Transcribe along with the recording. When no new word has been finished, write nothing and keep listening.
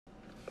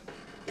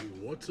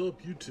What's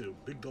up, YouTube?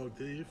 Big Dog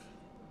Dave.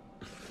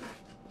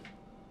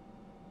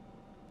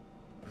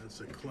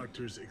 That's a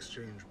collector's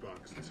exchange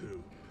box,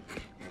 too.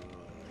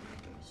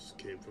 This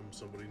came from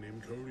somebody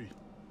named Cody.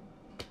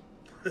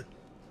 I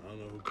don't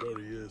know who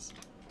Cody is.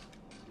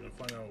 I'm gonna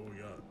find out what we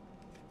got.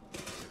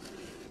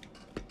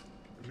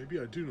 Maybe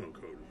I do know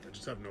Cody. I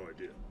just have no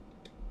idea.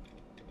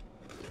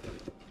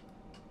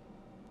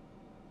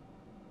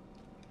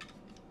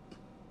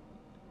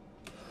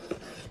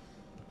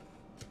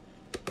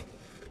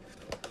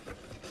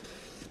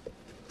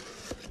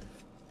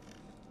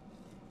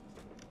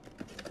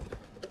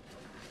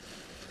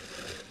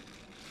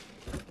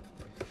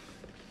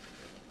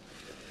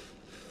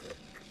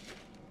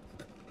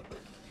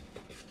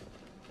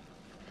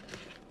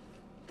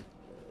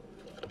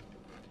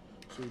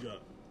 So we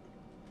got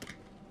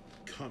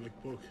comic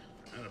book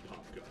and a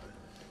pop guy.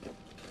 Oh,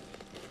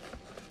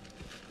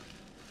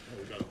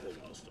 we got a whole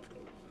lot of stuff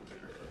going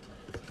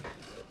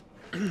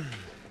on in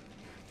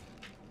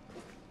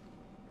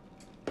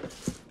there.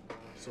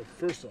 So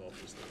first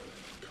off is the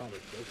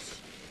comic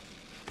books.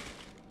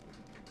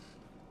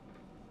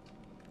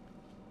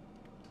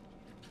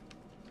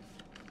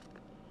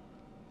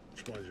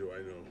 Which, mind you, I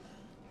know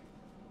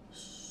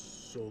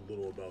so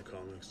little about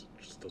comics, it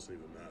just doesn't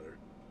even matter.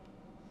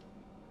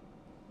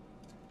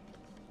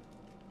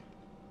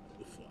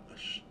 The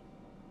Flash.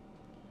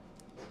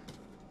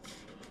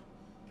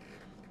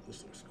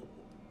 This looks cool.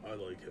 I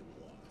like him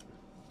a lot.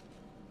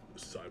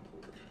 The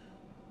Cyborg.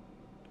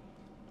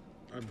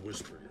 I'm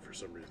whispering for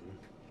some reason.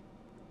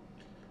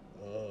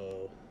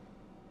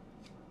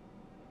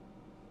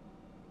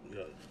 We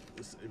got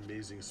this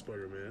Amazing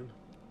Spider-Man.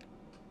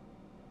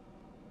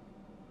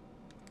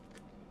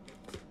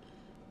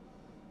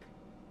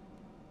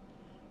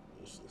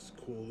 This looks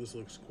cool. This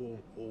looks cool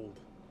and old.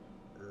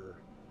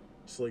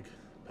 It's like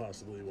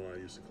possibly when I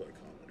used to collect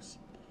comics.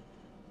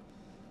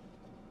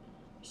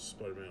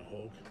 Spider-Man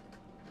Hulk.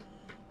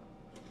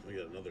 We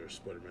got another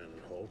Spider-Man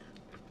and Hulk.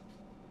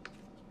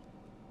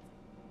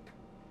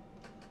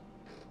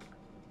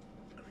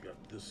 And we got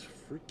this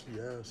freaky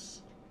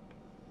ass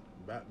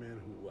Batman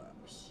Who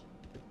Laughs.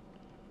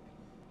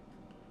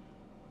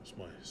 It's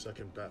my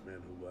second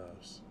Batman Who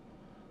Laughs.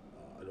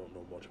 I don't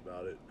know much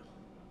about it.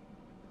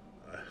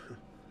 I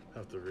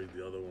have to read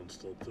the other one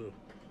still too.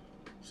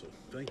 So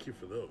thank you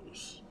for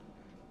those.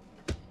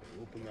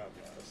 Open that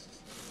last.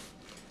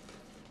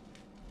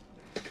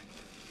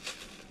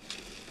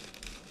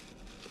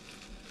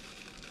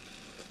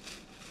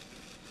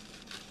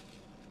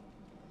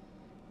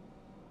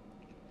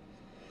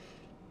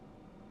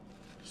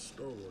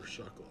 Star Wars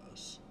shot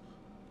glass.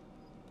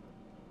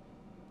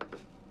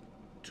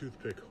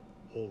 Toothpick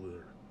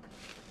holder.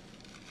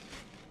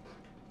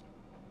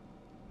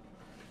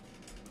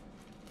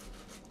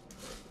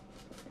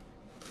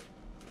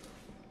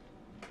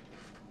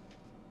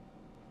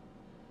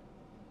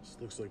 This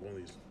looks like one of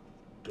these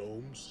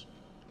domes.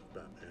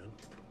 Batman.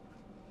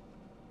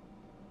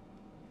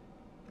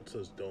 It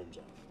says domes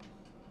on it.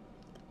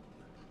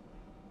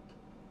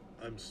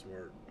 I'm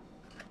smart.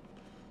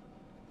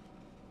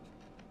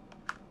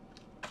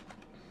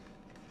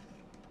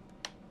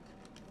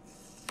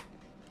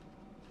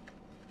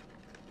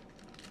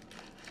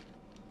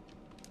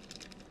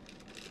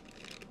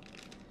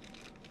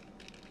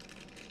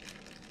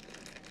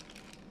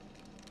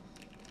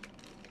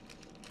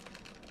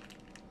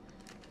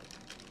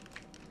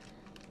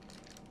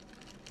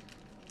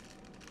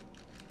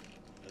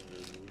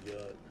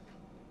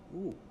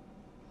 Ooh,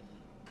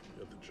 we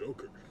got the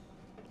Joker.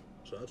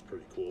 So that's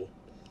pretty cool.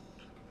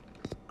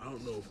 I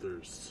don't know if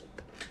there's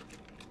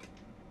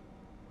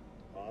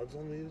odds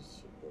on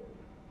these or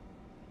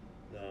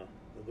nah.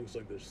 It looks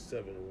like there's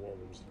 7 and one of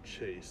them's a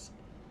chase.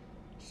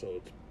 So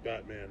it's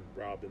Batman,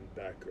 Robin,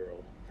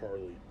 Batgirl,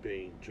 Harley,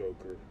 Bane,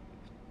 Joker,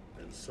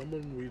 and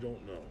someone we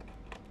don't know.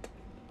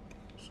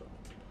 So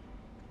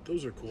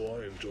those are cool.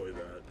 I enjoy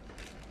that.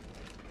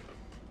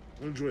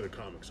 I enjoy the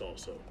comics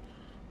also.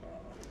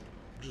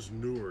 Just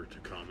newer to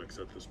comics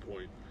at this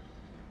point.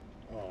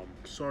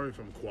 Sorry if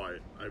I'm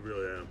quiet. I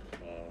really am.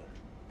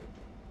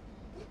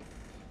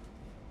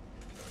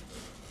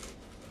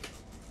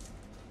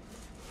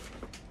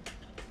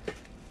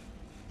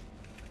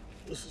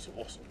 This is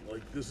awesome.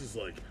 This is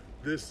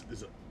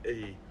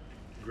a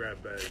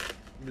grab bag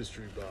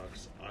mystery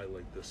box. I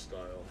like this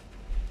style.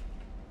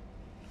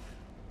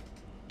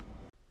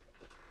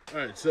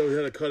 Alright, so we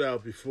had a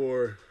cutout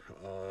before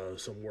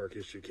some work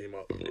issue came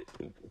up.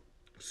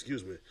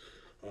 Excuse me.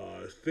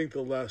 I think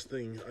the last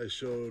thing I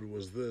showed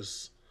was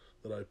this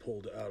that I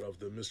pulled out of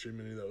the mystery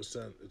mini that was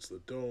sent. It's the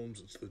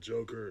domes, it's the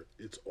Joker,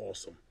 it's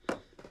awesome.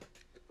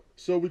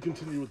 So we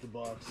continue with the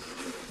box.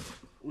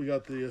 We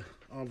got the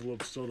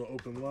envelope still to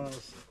open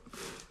last.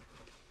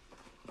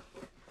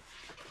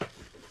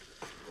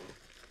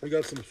 We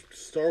got some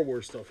Star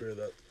Wars stuff here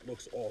that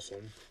looks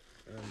awesome.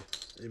 And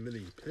a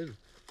mini pin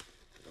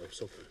of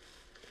something.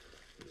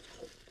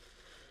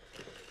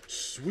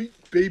 Sweet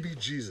baby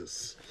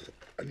Jesus.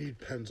 I need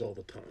pens all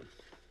the time.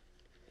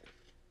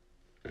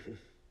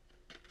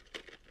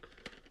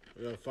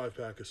 I got a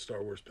 5-pack of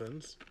Star Wars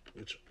pens,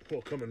 which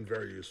will come in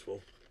very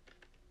useful.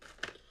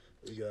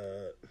 We got...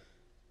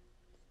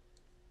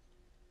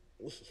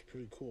 This is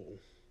pretty cool.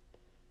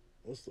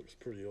 This looks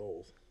pretty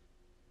old.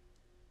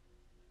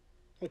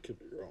 I could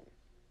be wrong.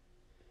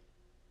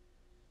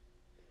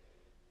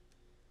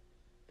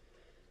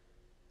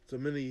 It's a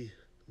mini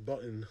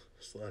button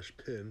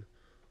 / pin.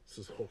 This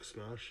is Hulk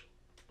Smash.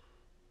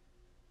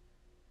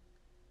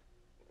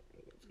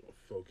 It's gonna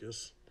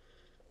focus.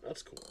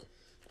 That's cool.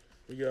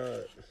 We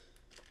got...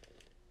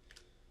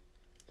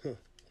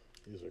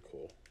 These are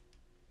cool.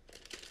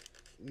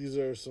 These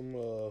are some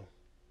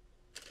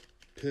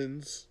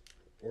pins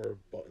or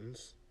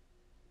buttons.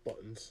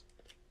 Buttons.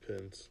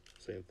 Pins.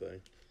 Same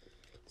thing.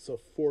 It's a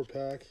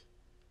 4-pack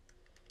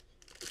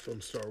from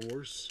Star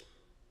Wars.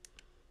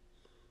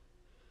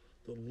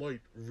 The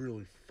light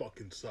really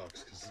fucking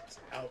sucks because it's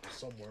out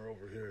somewhere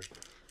over here.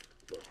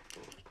 But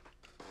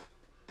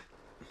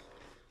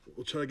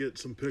we'll try to get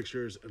some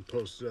pictures and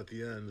post it at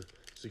the end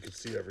so you can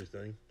see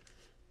everything.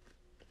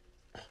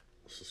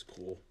 This is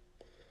cool.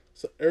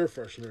 It's an air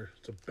freshener.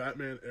 It's a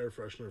Batman air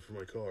freshener for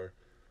my car.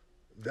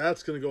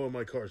 That's going to go in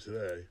my car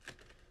today.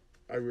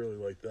 I really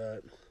like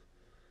that.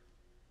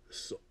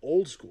 This is an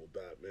old school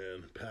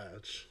Batman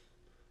patch,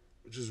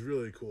 which is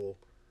really cool.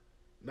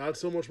 Not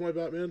so much my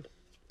Batman.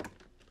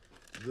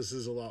 This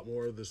is a lot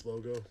more of this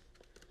logo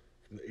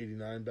from the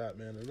 89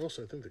 Batman, and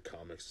also I think the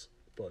comics.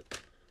 But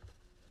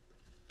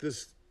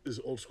this is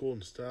old school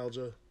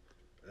nostalgia,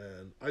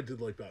 and I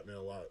did like Batman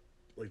a lot,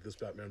 like this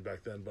Batman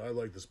back then, but I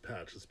like this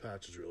patch. This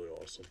patch is really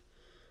awesome.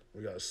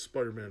 We got a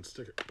Spider-Man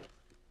sticker.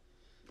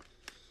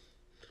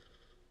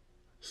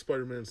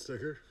 Spider-Man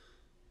sticker.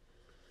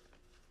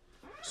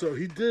 So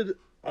he did,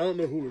 I don't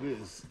know who it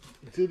is,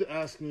 he did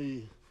ask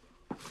me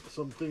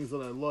some things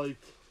that I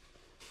liked,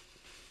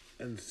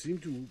 and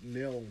seemed to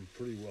nail them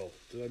pretty well.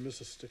 Did I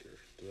miss a sticker?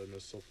 Did I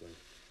miss something?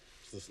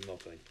 Is this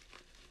nothing?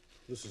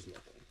 This is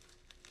nothing.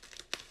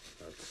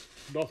 That's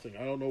nothing.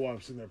 I don't know why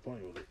I'm sitting there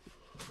playing with it.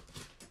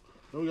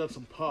 Then we got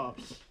some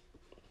pops,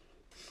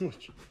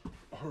 which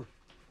are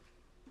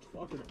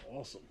fucking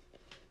awesome.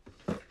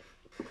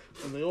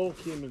 And they all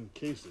came in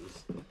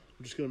cases. I'm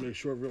just going to make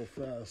sure real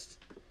fast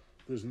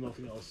there's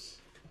nothing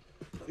else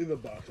in the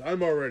box.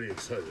 I'm already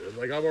excited.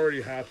 Like, I'm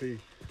already happy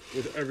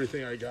with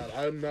everything I got.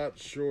 I'm not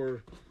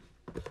sure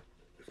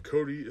if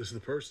Cody is the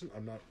person.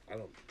 I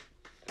don't.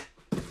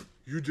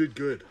 You did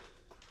good.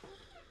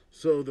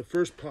 So the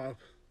first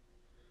pop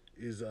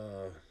is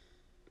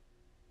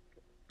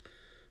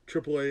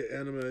AAA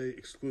anime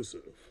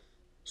exclusive,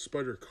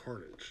 Spider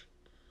Carnage.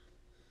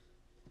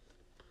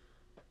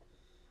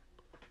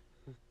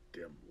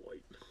 Damn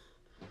light.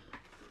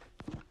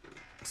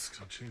 This is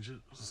gonna change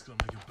it. This is gonna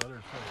make it better.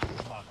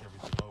 Probably knock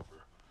everything over.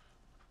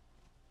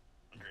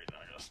 Great, now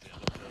I gotta stand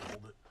up there and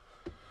hold it.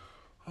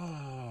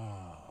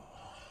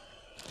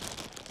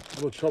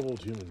 I'm a troubled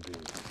human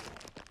being.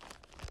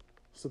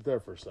 Sit there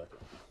for a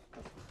second.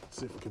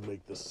 See if we can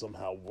make this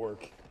somehow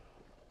work.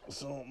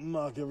 So don't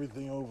knock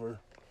everything over.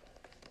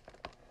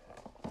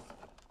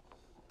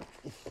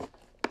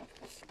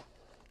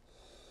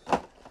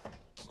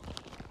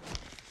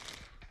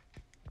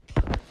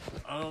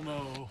 I don't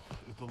know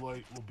if the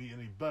light will be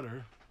any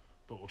better,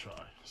 but we'll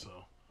try. So,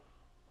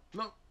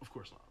 no, of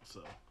course not.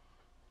 So,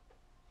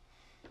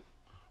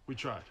 we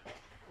tried.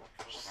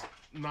 Just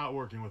not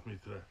working with me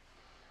today.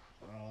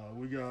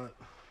 We got,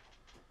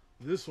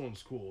 this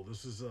one's cool.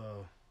 This is,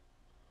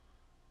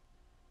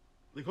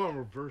 they call it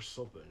reverse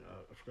something.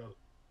 I forgot.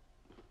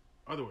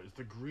 Either way, it's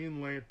the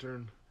Green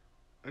Lantern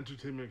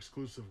Entertainment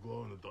exclusive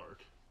glow in the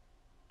dark.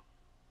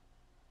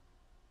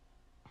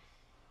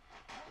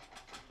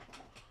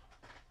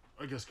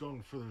 I guess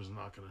going further is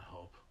not going to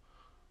help.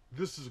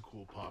 This is a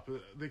cool pop.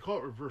 They call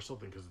it reverse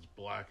something because it's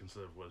black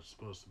instead of what it's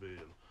supposed to be.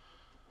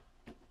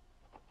 And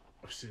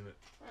I've seen it.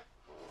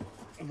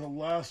 And the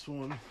last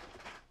one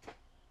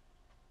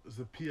is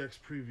the PX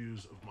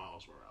previews of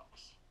Miles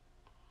Morales.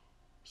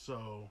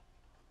 So,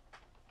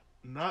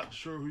 not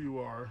sure who you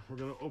are. We're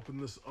going to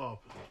open this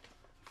up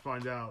and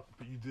find out,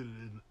 but you did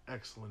an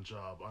excellent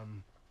job.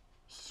 I'm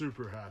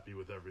super happy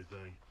with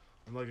everything.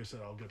 And like I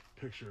said, I'll get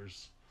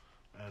pictures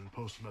and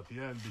post them at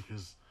the end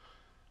because,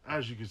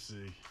 as you can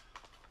see,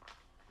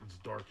 it's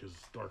dark as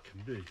dark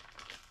can be.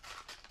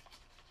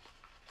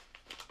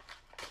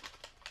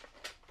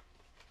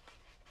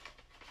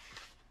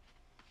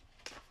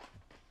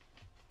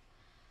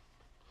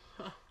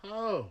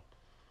 Oh,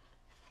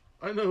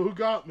 I know who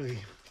got me.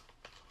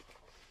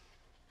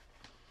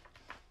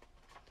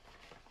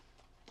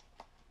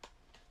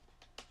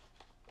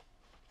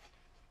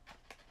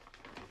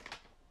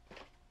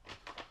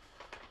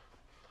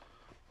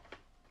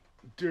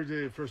 Dear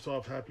Dave, first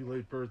off, happy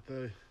late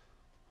birthday.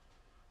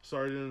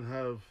 Sorry I didn't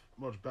have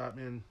much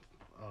Batman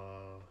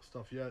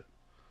stuff yet.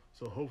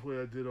 So hopefully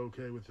I did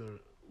okay with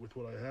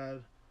what I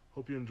had.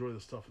 Hope you enjoy the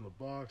stuff in the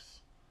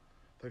box.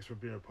 Thanks for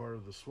being a part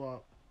of the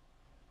swap.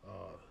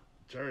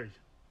 Jerry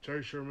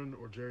Sherman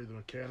or Jerry the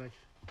Mechanic.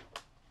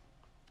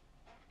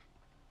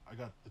 I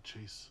got the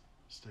Chase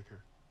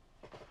sticker.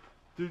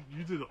 Dude,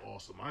 you did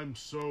awesome. I'm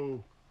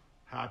so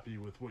happy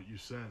with what you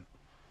sent.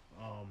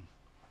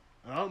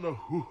 And I don't know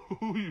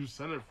who you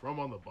sent it from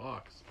on the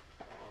box,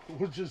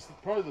 which is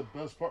probably the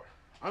best part.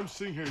 I'm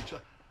sitting here,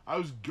 I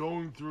was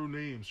going through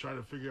names trying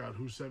to figure out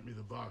who sent me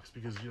the box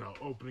because,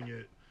 opening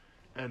it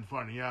and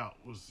finding out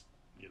was,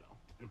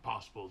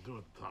 impossible to do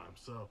at the time.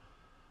 So,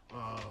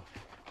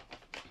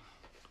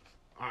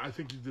 I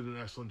think you did an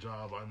excellent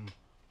job. I'm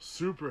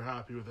super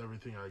happy with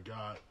everything I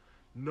got.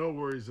 No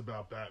worries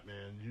about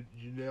Batman.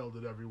 You nailed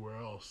it everywhere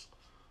else.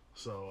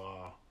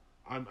 So,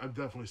 I'm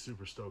definitely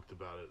super stoked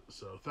about it.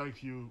 So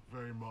thank you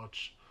very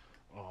much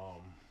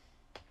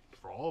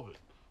for all of it.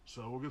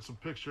 So we'll get some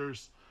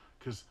pictures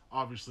because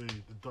obviously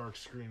the dark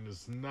screen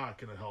is not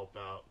going to help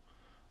out.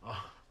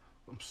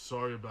 I'm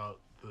sorry about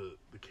the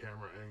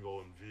camera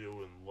angle and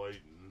view and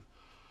light, and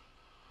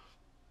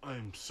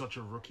I'm such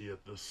a rookie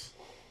at this,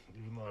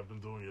 even though I've been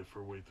doing it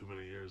for way too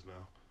many years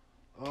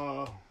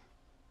now.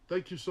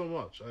 Thank you so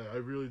much. I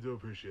really do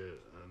appreciate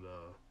it, and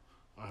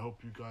I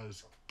hope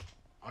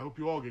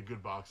you all get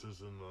good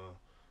boxes, and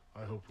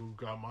I hope who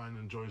got mine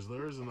enjoys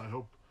theirs, and I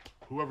hope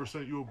whoever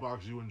sent you a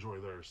box, you enjoy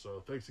theirs.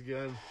 So thanks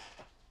again.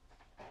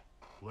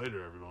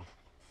 Later, everyone.